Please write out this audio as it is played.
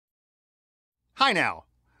Hi now.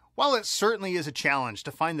 While it certainly is a challenge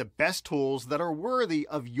to find the best tools that are worthy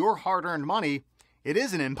of your hard-earned money, it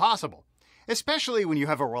isn't impossible, especially when you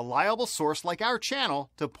have a reliable source like our channel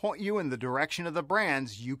to point you in the direction of the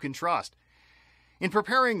brands you can trust. In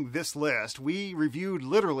preparing this list, we reviewed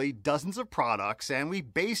literally dozens of products and we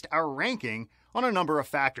based our ranking on a number of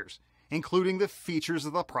factors, including the features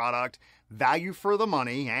of the product, value for the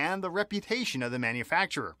money, and the reputation of the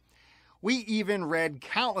manufacturer. We even read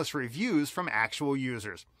countless reviews from actual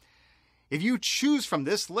users. If you choose from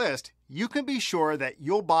this list, you can be sure that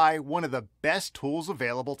you'll buy one of the best tools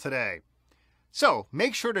available today. So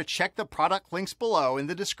make sure to check the product links below in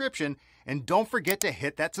the description and don't forget to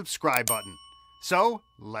hit that subscribe button. So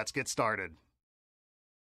let's get started.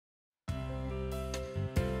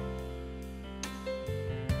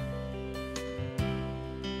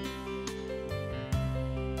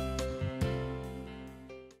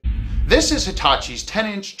 This is Hitachi's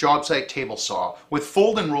 10-inch job site table saw with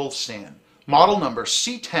fold and roll stand, model number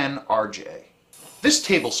C10RJ. This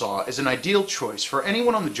table saw is an ideal choice for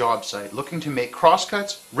anyone on the job site looking to make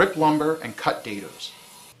crosscuts, rip lumber, and cut dados.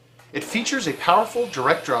 It features a powerful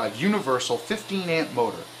direct drive universal 15 amp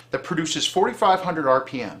motor that produces 4,500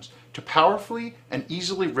 RPMs to powerfully and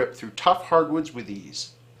easily rip through tough hardwoods with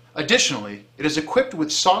ease. Additionally, it is equipped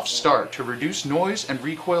with soft start to reduce noise and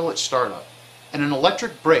recoil at startup, and an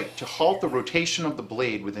electric brake to halt the rotation of the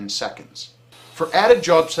blade within seconds. For added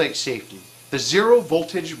job site safety, the zero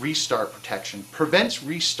voltage restart protection prevents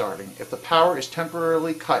restarting if the power is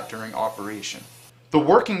temporarily cut during operation. The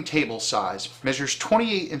working table size measures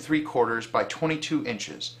 28 3/4 by 22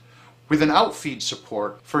 inches, with an outfeed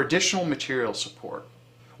support for additional material support.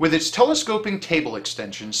 With its telescoping table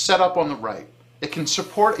extension set up on the right, it can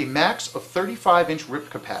support a max of 35-inch rip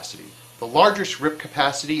capacity, the largest rip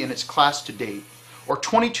capacity in its class to date, or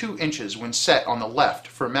 22 inches when set on the left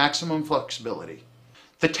for maximum flexibility.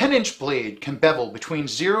 The 10-inch blade can bevel between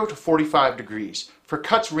 0 to 45 degrees for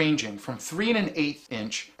cuts ranging from 3 1/8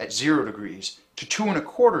 inch at 0 degrees to 2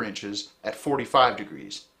 1/4 inches at 45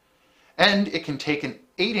 degrees. And it can take an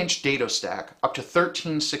 8-inch dado stack up to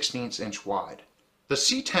 13/16 inch wide. The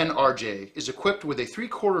C10RJ is equipped with a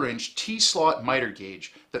 3/4 inch T-slot miter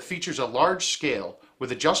gauge that features a large scale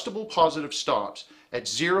with adjustable positive stops at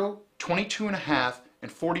 0, 22.5,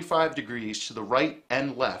 and 45 degrees to the right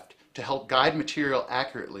and left to help guide material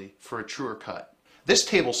accurately for a truer cut. This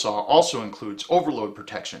table saw also includes overload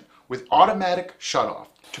protection with automatic shutoff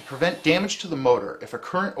to prevent damage to the motor if a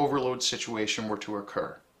current overload situation were to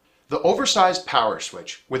occur. The oversized power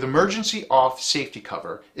switch with emergency off safety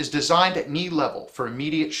cover is designed at knee level for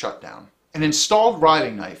immediate shutdown. An installed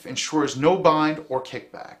riving knife ensures no bind or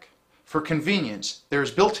kickback. For convenience, there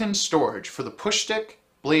is built-in storage for the push stick,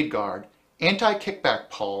 blade guard, anti-kickback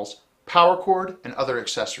pawls, power cord, and other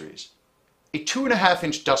accessories. A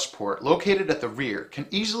 2.5-inch dust port located at the rear can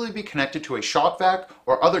easily be connected to a shop vac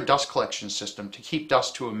or other dust collection system to keep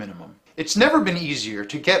dust to a minimum. It's never been easier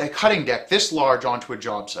to get a cutting deck this large onto a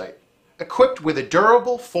job site. Equipped with a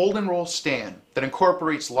durable fold and roll stand that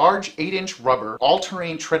incorporates large 8-inch rubber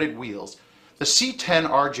all-terrain treaded wheels, the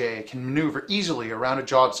C10RJ can maneuver easily around a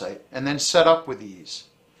job site and then set up with ease.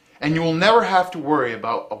 And you will never have to worry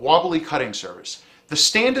about a wobbly cutting surface. The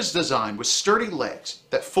stand is designed with sturdy legs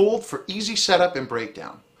that fold for easy setup and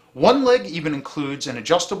breakdown. One leg even includes an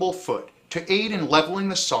adjustable foot to aid in leveling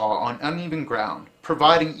the saw on uneven ground,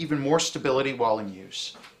 providing even more stability while in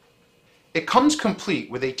use. It comes complete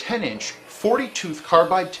with a 10-inch 40-tooth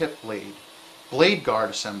carbide tip blade, blade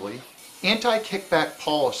guard assembly, anti-kickback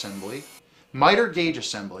pawl assembly, miter gauge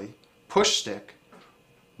assembly, push stick,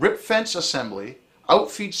 rip fence assembly,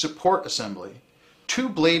 outfeed support assembly, 2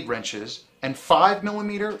 blade wrenches, and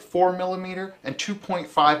 5mm, 4mm, and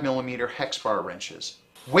 2.5mm hex bar wrenches.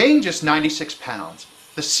 Weighing just 96 pounds,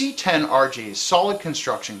 the C10RJ's solid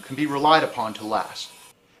construction can be relied upon to last.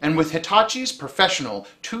 And with Hitachi's professional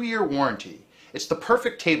 2-year warranty, it's the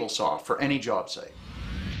perfect table saw for any job site.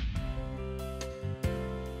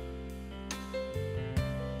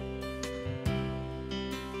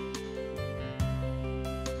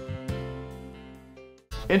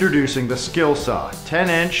 Introducing the SKILSAW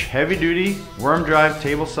 10-inch heavy-duty worm drive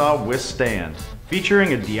table saw with stand,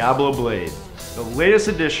 featuring a Diablo blade, the latest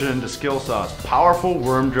addition to SKILSAW's powerful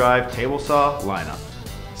worm drive table saw lineup.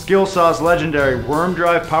 SKILSAW's legendary worm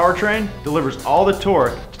drive powertrain delivers all the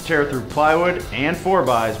torque to tear through plywood and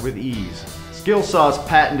 4x with ease. SKILSAW's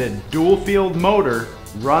patented dual field motor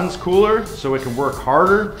runs cooler so it can work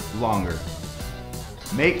harder, longer.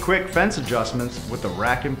 Make quick fence adjustments with the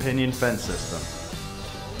rack and pinion fence system.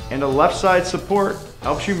 And a left side support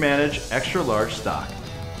helps you manage extra large stock.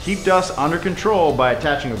 Keep dust under control by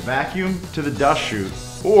attaching a vacuum to the dust chute,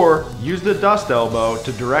 or use the dust elbow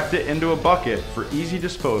to direct it into a bucket for easy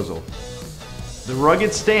disposal. The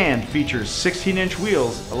rugged stand features 16-inch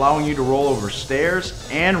wheels, allowing you to roll over stairs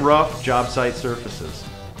and rough job site surfaces.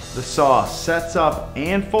 The saw sets up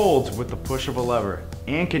and folds with the push of a lever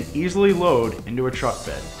and can easily load into a truck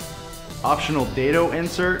bed. Optional dado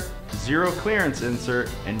insert, zero clearance insert,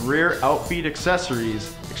 and rear outfeed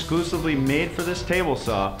accessories exclusively made for this table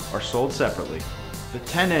saw are sold separately. The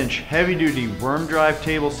 10-inch heavy-duty worm drive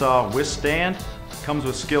table saw with stand comes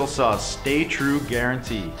with SKILSAW's Stay True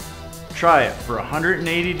guarantee. Try it for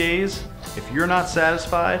 180 days. If you're not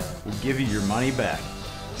satisfied, we'll give you your money back.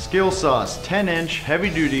 SKILSAW's 10-inch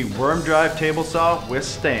heavy-duty worm drive table saw with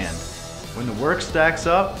stand. When the work stacks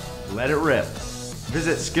up, let it rip.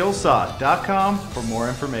 Visit skilsaw.com for more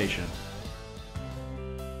information.